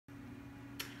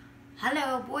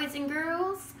Hello, boys and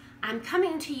girls. I'm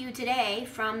coming to you today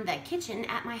from the kitchen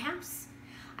at my house.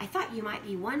 I thought you might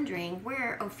be wondering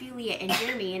where Ophelia and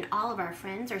Jeremy and all of our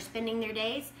friends are spending their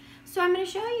days, so I'm going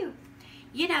to show you.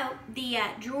 You know, the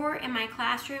drawer in my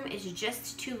classroom is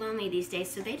just too lonely these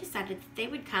days, so they decided that they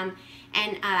would come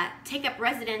and take up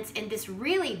residence in this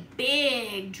really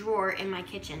big drawer in my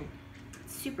kitchen.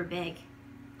 It's super big.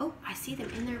 Oh, I see them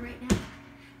in there right now.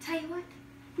 Tell you what,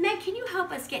 Meg, can you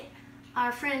help us get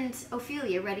our friend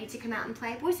Ophelia ready to come out and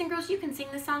play? Boys and girls, you can sing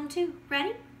the song too.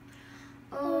 Ready?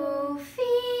 Ophelia,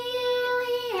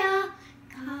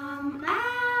 come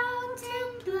out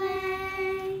and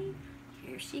play.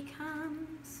 Here she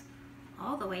comes,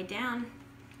 all the way down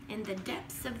in the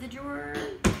depths of the drawer.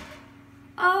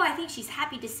 Oh, I think she's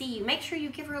happy to see you. Make sure you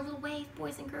give her a little wave,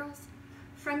 boys and girls,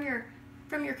 from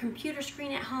your computer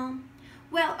screen at home.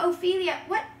 Well, Ophelia,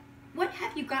 what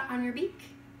have you got on your beak?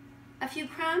 A few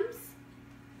crumbs?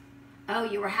 Oh,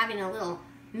 you were having a little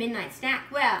midnight snack.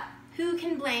 Well, who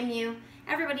can blame you?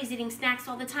 Everybody's eating snacks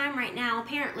all the time right now,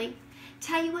 apparently.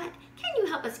 Tell you what, can you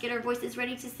help us get our voices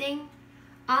ready to sing?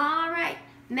 All right,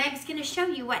 Meg's gonna show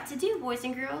you what to do, boys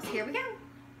and girls. Here we go.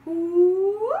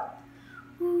 Ooh,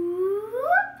 ooh,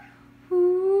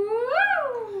 ooh,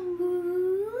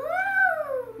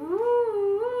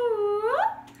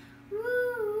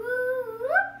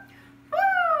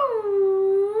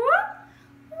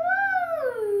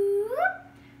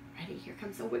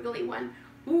 comes a wiggly one.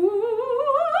 Ooh.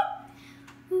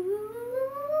 Ooh.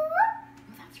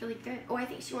 Oh, that's really good. Oh, I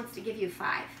think she wants to give you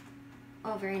 5.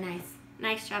 Oh, very nice.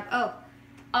 Nice job. Oh,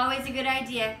 always a good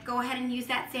idea. Go ahead and use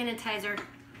that sanitizer.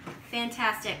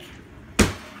 Fantastic.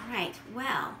 All right,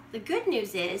 well, the good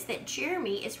news is that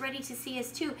Jeremy is ready to see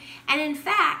us too. And in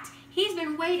fact, he's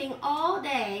been waiting all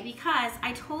day because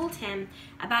I told him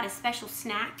about a special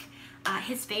snack.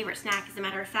 His favorite snack, as a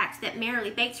matter of fact, that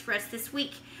Marilee baked for us this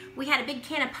week. We had a big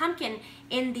can of pumpkin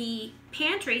in the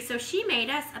pantry, so she made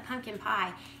us a pumpkin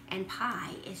pie, and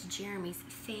pie is Jeremy's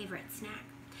favorite snack.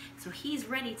 So he's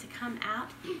ready to come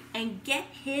out and get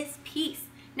his piece.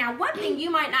 Now, one thing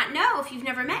you might not know if you've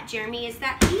never met Jeremy is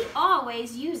that he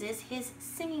always uses his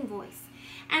singing voice.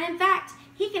 And in fact,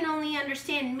 he can only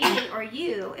understand me or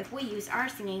you if we use our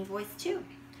singing voice too.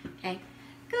 Okay.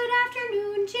 Good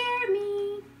afternoon,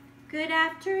 Jeremy. Good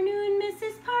afternoon,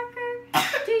 Mrs. Parker.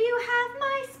 Do you have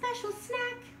my special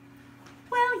snack?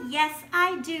 Well, yes,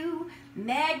 I do.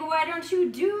 Meg, why don't you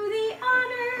do the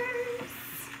honors?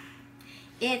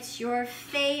 It's your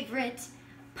favorite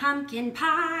pumpkin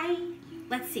pie.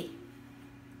 Let's see.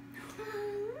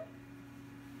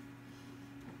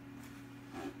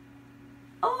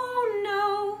 Oh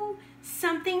no,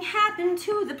 something happened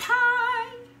to the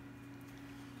pie.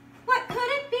 What could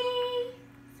it be?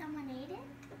 Someone ate it?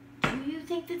 Do you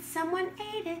think that someone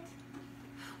ate it?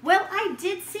 Well, I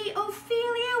did see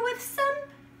Ophelia with some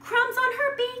crumbs on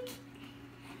her beak.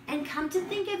 And come to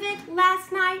think of it,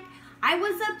 last night I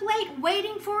was up late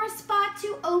waiting for a spot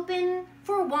to open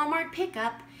for Walmart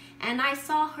pickup, and I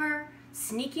saw her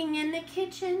sneaking in the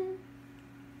kitchen.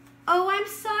 Oh, I'm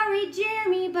sorry,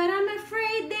 Jeremy, but I'm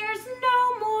afraid there's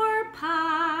no more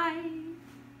pie.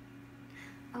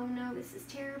 Oh no, this is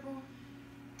terrible.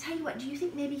 Tell you what, do you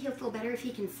think maybe he'll feel better if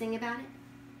he can sing about it?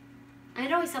 And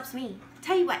it always helps me.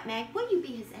 Tell you what, Meg, will you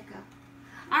be his echo?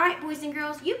 All right, boys and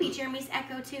girls, you be Jeremy's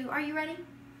echo too. Are you ready?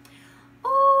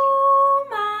 Oh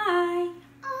my.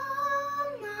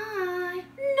 Oh my.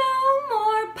 No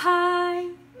more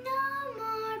pie. No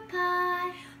more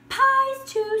pie. Pie's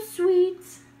too sweet.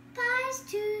 Pie's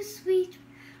too sweet.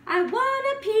 I want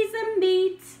a piece of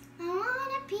meat. I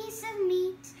want a piece of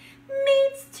meat.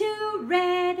 Meat's too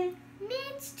red.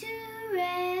 Meat's too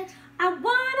red. I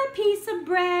want a piece of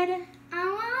bread. I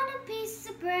want a piece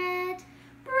of bread.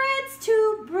 Bread's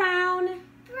too brown.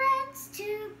 Bread's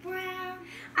too brown.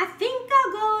 I think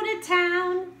I'll go to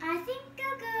town. I think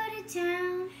I'll go to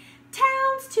town.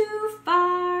 Town's too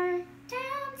far.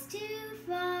 Town's too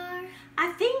far.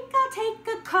 I think I'll take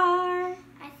a car.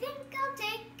 I think I'll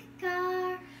take a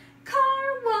car.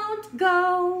 Car won't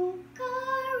go.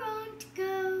 Car won't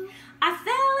go. I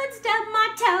fell and stubbed my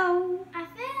toe. I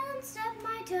fell and stubbed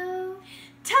my toe.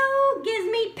 Toe gives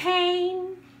me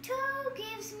pain. Toe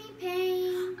gives me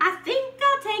pain. I think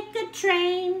I'll take a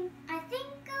train. I think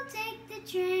I'll take the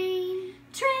train.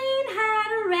 Train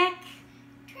had a wreck.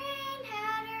 Train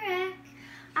had a wreck.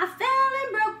 I fell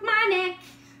and broke my neck.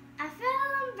 I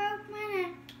fell and broke my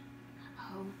neck.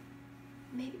 Oh,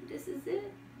 maybe this is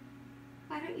it.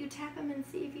 Why don't you tap him and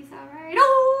see if he's all right?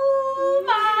 Oh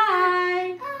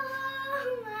my! Oh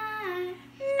my!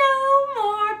 No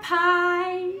more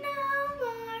pie. No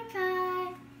more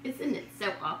pie. Isn't it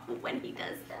so awful when he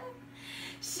does that?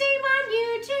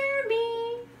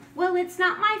 it's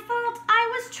not my fault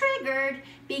I was triggered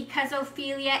because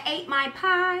Ophelia ate my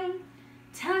pie.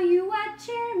 Tell you what,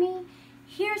 Jeremy,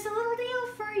 here's a little deal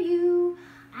for you.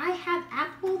 I have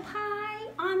apple pie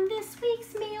on this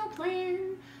week's meal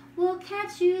plan. We'll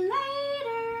catch you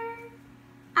later.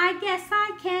 I guess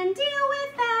I can deal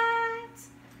with that.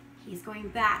 He's going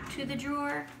back to the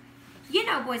drawer. You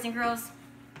know, boys and girls,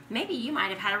 maybe you might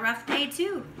have had a rough day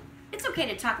too. It's okay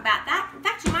to talk about that. In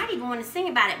fact, you might even want to sing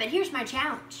about it, but here's my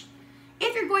challenge.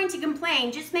 If you're going to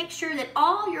complain, just make sure that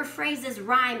all your phrases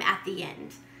rhyme at the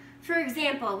end. For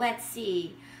example, let's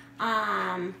see.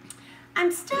 I'm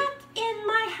stuck in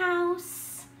my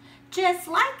house, just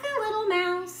like a little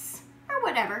mouse, or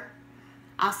whatever.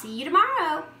 I'll see you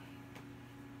tomorrow.